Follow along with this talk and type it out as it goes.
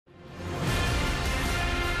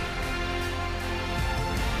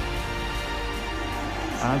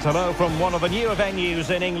And hello from one of the newer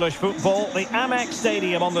venues in English football, the Amex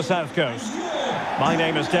Stadium on the south coast. My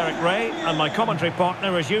name is Derek Ray, and my commentary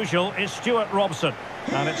partner, as usual, is Stuart Robson.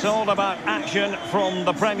 And it's all about action from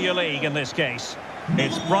the Premier League in this case.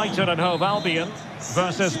 It's Brighton and Hove Albion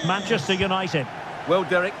versus Manchester United. Well,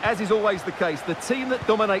 Derek, as is always the case, the team that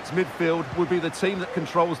dominates midfield would be the team that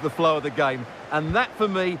controls the flow of the game. And that, for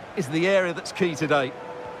me, is the area that's key today.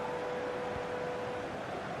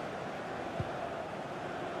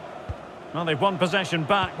 Well, they've won possession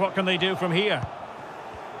back. What can they do from here?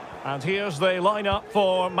 And here's the lineup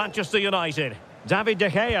for Manchester United. David De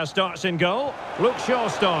Gea starts in goal. Luke Shaw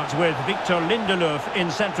starts with Victor Lindelöf in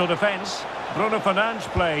central defence. Bruno Fernandes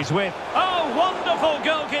plays with... Oh, wonderful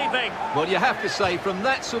goalkeeping! Well, you have to say, from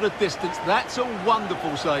that sort of distance, that's a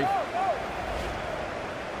wonderful save.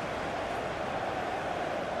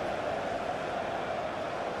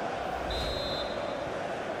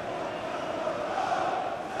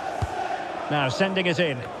 Now sending it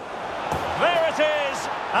in. There it is!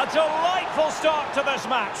 A delightful start to this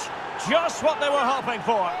match. Just what they were hoping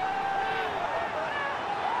for.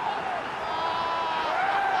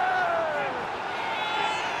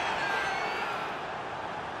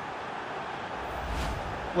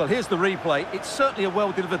 Well, here's the replay. It's certainly a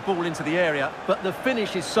well-delivered ball into the area, but the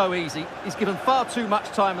finish is so easy. He's given far too much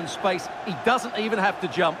time and space. He doesn't even have to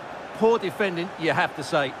jump. Poor defending, you have to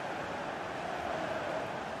say.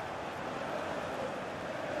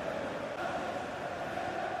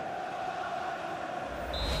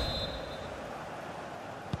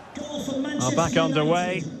 Are back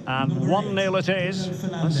underway, and 1-0 it is.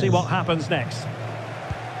 Let's see what happens next.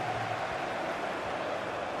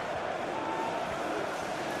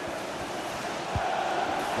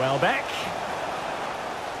 Welbeck.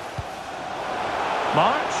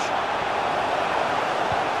 March.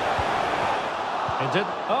 It did.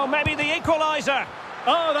 Oh, maybe the equaliser.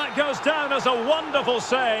 Oh, that goes down as a wonderful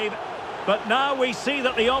save. But now we see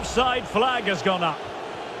that the offside flag has gone up.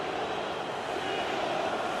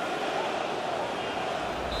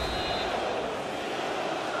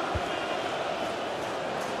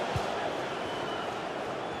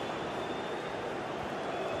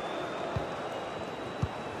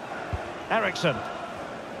 Ericsson.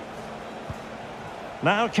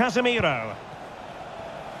 Now Casemiro.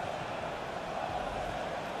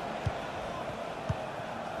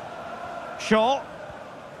 Shaw.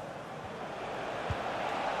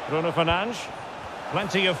 Bruno Fernandes.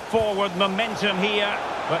 Plenty of forward momentum here,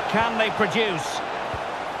 but can they produce?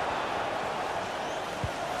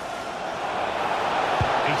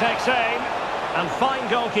 He takes aim, and fine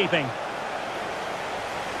goalkeeping.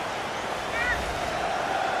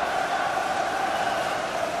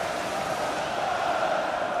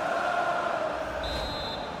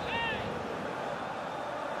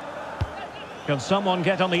 Can someone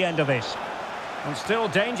get on the end of this? And still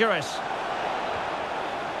dangerous.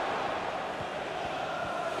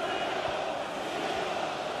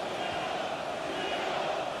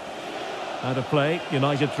 Out of play,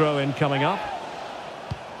 United throw-in coming up.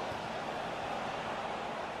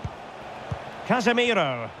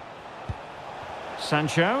 Casemiro.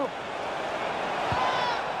 Sancho.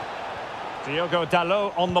 Diogo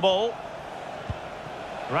Dalot on the ball.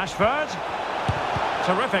 Rashford.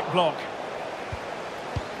 Terrific block.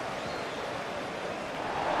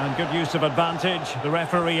 And good use of advantage, the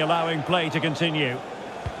referee allowing play to continue.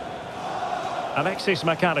 Alexis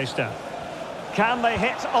McAllister. Can they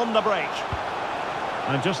hit on the break?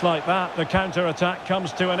 And just like that, the counter-attack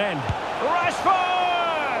comes to an end.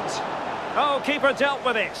 Rashford! Oh, keeper dealt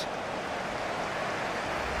with it.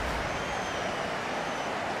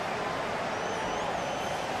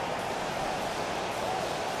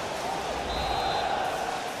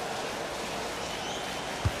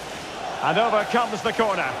 And over comes the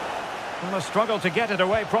corner. And a struggle to get it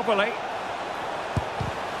away properly.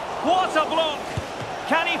 What a block!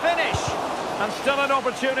 Can he finish? And still an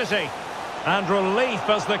opportunity. And relief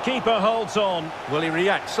as the keeper holds on. Well, he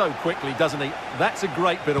reacts so quickly, doesn't he? That's a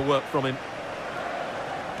great bit of work from him.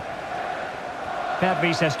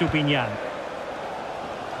 Pervis Estupinian.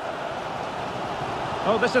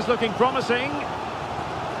 Oh, this is looking promising.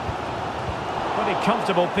 Pretty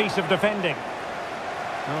comfortable piece of defending.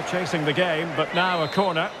 Well, chasing the game, but now a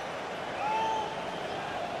corner.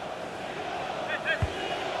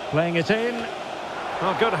 Playing it in.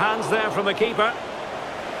 Well, good hands there from the keeper.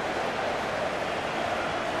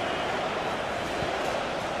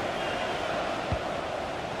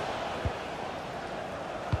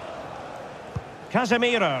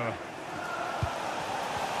 Casemiro.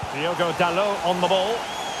 Diogo Dalot on the ball.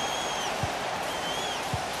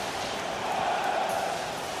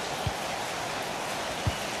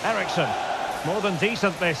 Ericsson. More than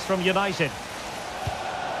decent this from United.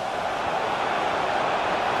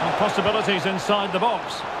 And possibilities inside the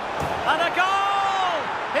box. And a goal!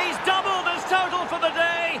 He's doubled his total for the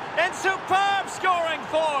day in superb scoring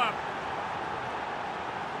form.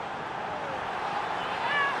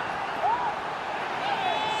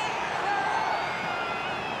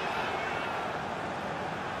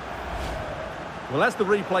 Well, as the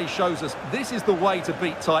replay shows us, this is the way to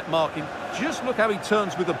beat tight marking. Just look how he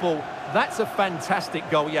turns with the ball. That's a fantastic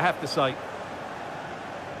goal, you have to say.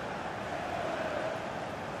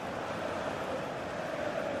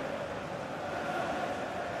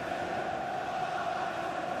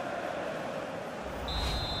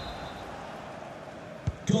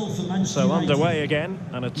 So underway again,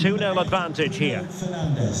 and a 2-0 advantage here.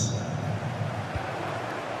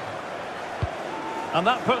 And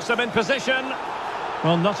that puts them in position.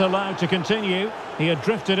 Well, not allowed to continue. He had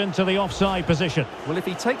drifted into the offside position. Well, if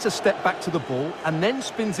he takes a step back to the ball and then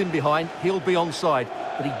spins in behind, he'll be onside.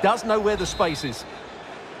 But he does know where the space is.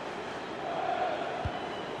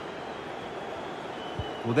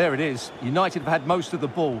 Well, there it is. United have had most of the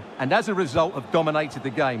ball, and as a result have dominated the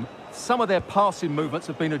game. Some of their passing movements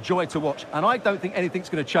have been a joy to watch, and I don't think anything's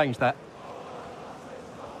going to change that.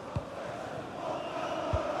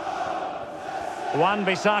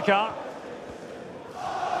 Wan-Bissaka.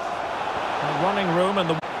 Running room and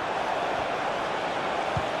the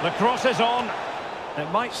cross is on. It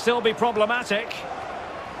might still be problematic.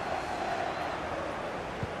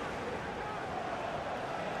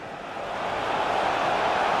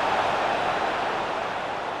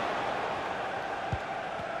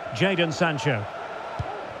 Jadon Sancho.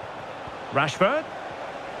 Rashford.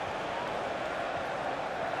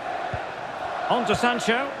 On to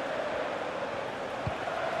Sancho.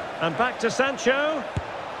 And back to Sancho.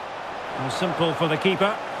 And simple for the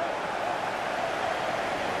keeper.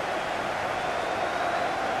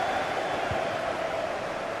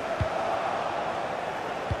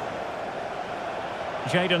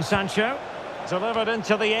 Jadon Sancho. Delivered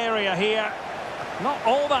into the area here. Not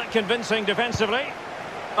all that convincing defensively.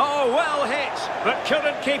 Oh, well hit, but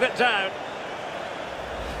couldn't keep it down.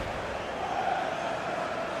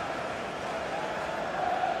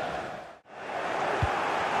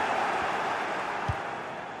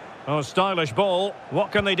 Oh, stylish ball.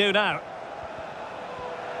 What can they do now?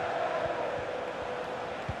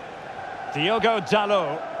 Diogo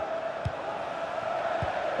Dalot.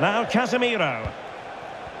 Now Casemiro.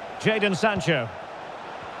 Jadon Sancho.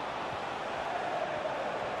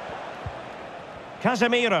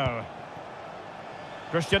 Casemiro.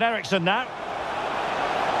 Christian Eriksen now.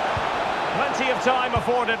 Plenty of time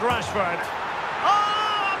afforded Rashford.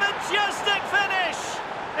 Oh, a majestic finish!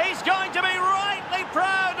 He's going to be rightly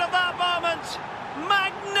proud of that moment.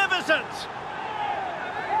 Magnificent!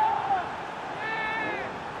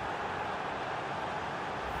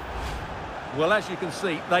 Well, as you can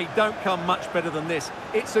see, they don't come much better than this.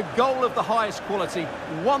 It's a goal of the highest quality.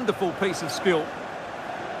 Wonderful piece of skill.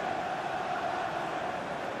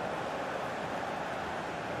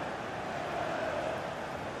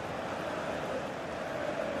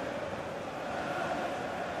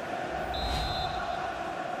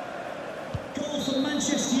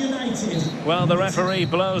 Well, the referee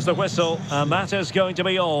blows the whistle, and that is going to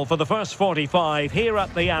be all for the first 45 here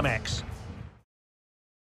at the Amex.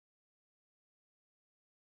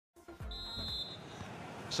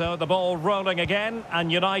 So the ball rolling again,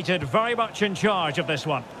 and United very much in charge of this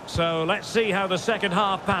one. So let's see how the second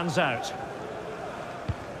half pans out.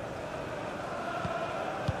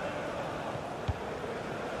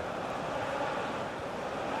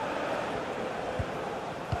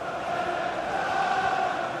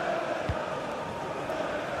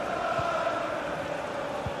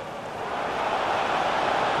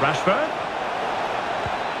 Rashford.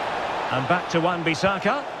 And back to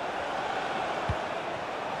Wan-Bissaka.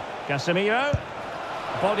 Casemiro.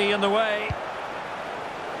 Body in the way.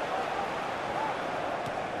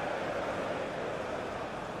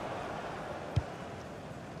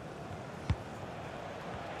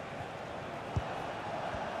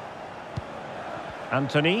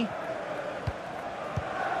 Anthony.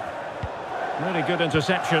 Really good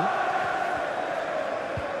interception.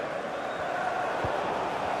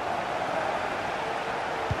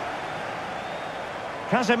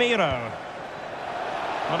 Casemiro.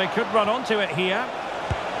 Well, he could run onto it here.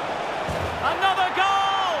 Another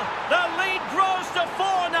goal! The lead grows to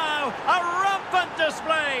 4 now. A rampant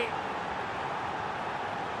display.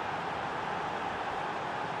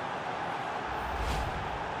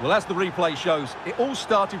 Well, as the replay shows, it all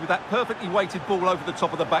started with that perfectly weighted ball over the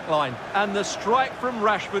top of the back line. And the strike from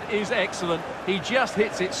Rashford is excellent. He just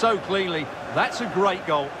hits it so cleanly. That's a great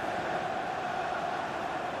goal.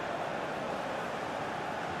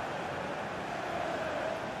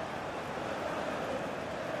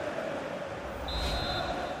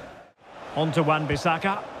 On to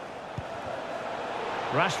Wan-Bissaka.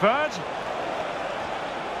 Rashford.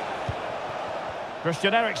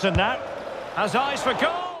 Christian Eriksen now. Has eyes for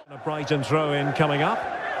goal. A Brighton throw-in coming up.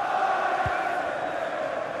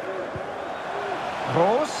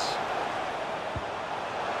 Rose.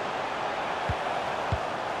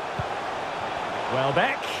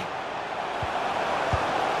 Welbeck.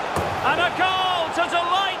 And a goal to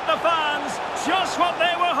delight the fans. Just what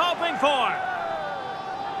they were hoping for.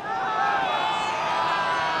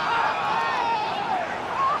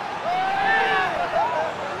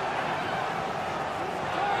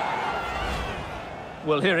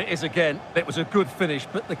 Well, here it is again. It was a good finish,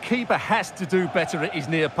 but the keeper has to do better at his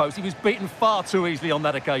near post. He was beaten far too easily on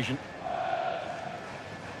that occasion.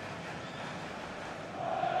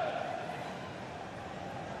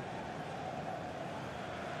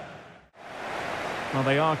 Well,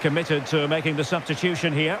 they are committed to making the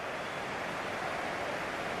substitution here.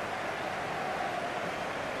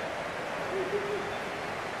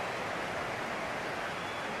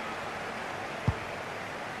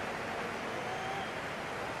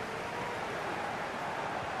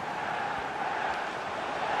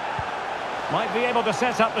 Might be able to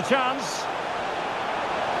set up the chance.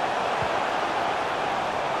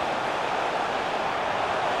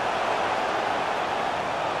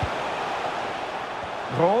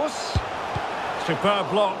 Rose. Superb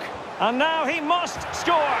block. And now he must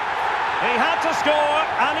score. He had to score,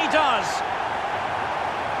 and he does.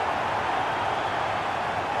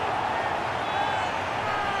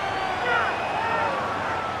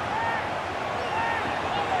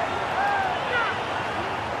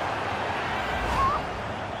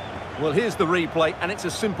 Well, here's the replay, and it's a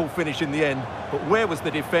simple finish in the end. But where was the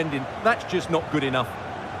defending? That's just not good enough.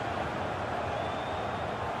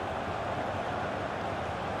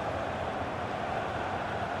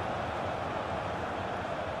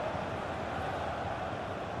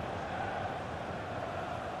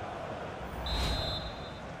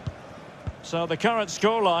 So the current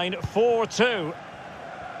scoreline, 4-2.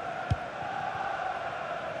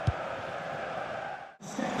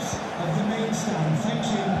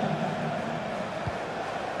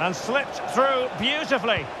 And slipped through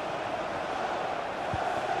beautifully.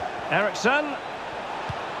 Eriksen.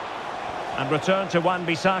 And returned to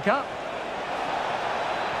Wan-Bissaka.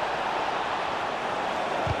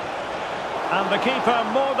 And the keeper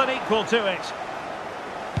more than equal to it.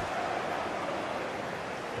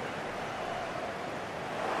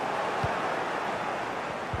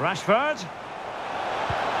 Rashford.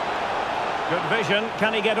 Good vision.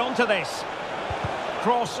 Can he get onto this?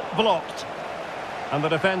 Cross blocked. And the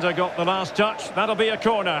defender got the last touch. That'll be a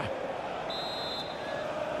corner.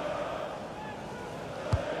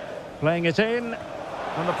 Playing it in.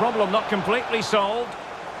 And the problem not completely solved.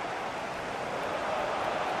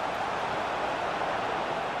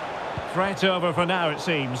 Threat over for now, it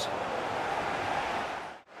seems.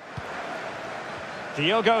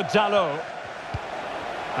 Diogo Dalot.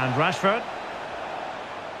 And Rashford.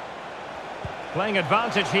 Playing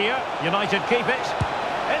advantage here. United keep it.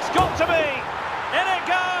 It's got to be. In it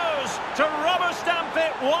goes to rubber stamp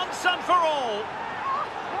it once and for all.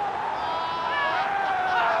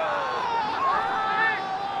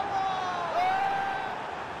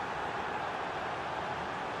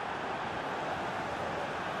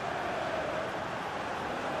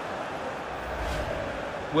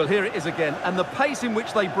 Well, here it is again, and the pace in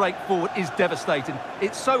which they break forward is devastating.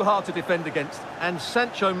 It's so hard to defend against, and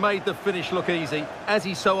Sancho made the finish look easy, as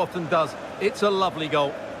he so often does. It's a lovely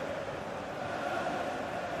goal.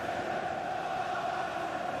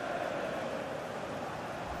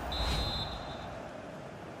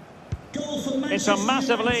 It's a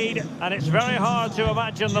massive lead, and it's very hard to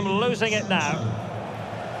imagine them losing it now.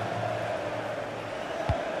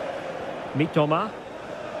 Mitoma.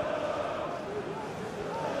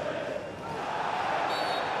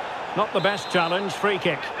 Not the best challenge, free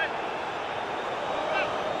kick.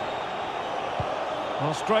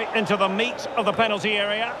 Well, straight into the meat of the penalty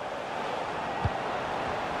area.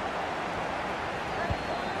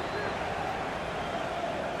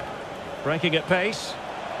 Breaking at pace.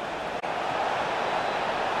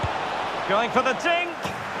 Going for the dink,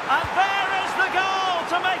 and there is the goal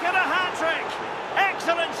to make it a hat-trick.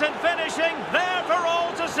 Excellence in finishing, there for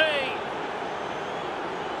all to see.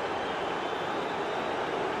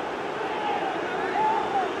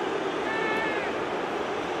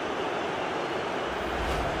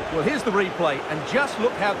 Well, here's the replay, and just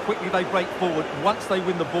look how quickly they break forward once they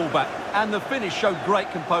win the ball back. And the finish showed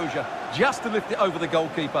great composure, just to lift it over the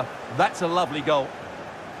goalkeeper. That's a lovely goal.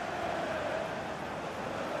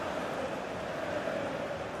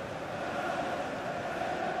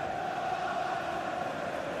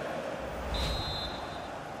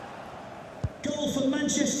 Goal for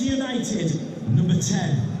Manchester United, number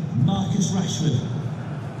 10, Marcus Rashford.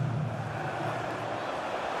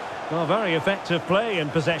 Well, very effective play in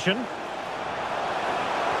possession.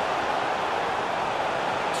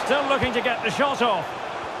 Still looking to get the shot off.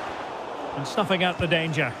 And snuffing out the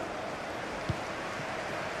danger.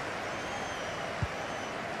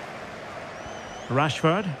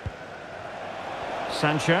 Rashford.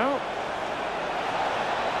 Sancho.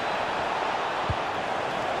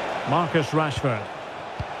 Marcus Rashford.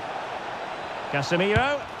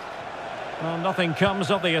 Casemiro. Well, nothing comes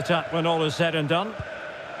of the attack when all is said and done.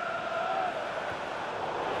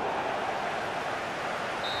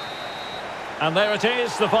 And there it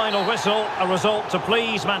is, the final whistle, a result to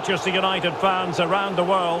please Manchester United fans around the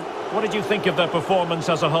world. What did you think of their performance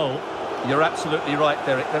as a whole? You're absolutely right,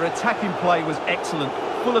 Derek. Their attacking play was excellent,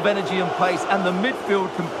 full of energy and pace, and the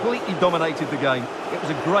midfield completely dominated the game. It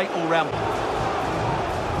was a great all-round...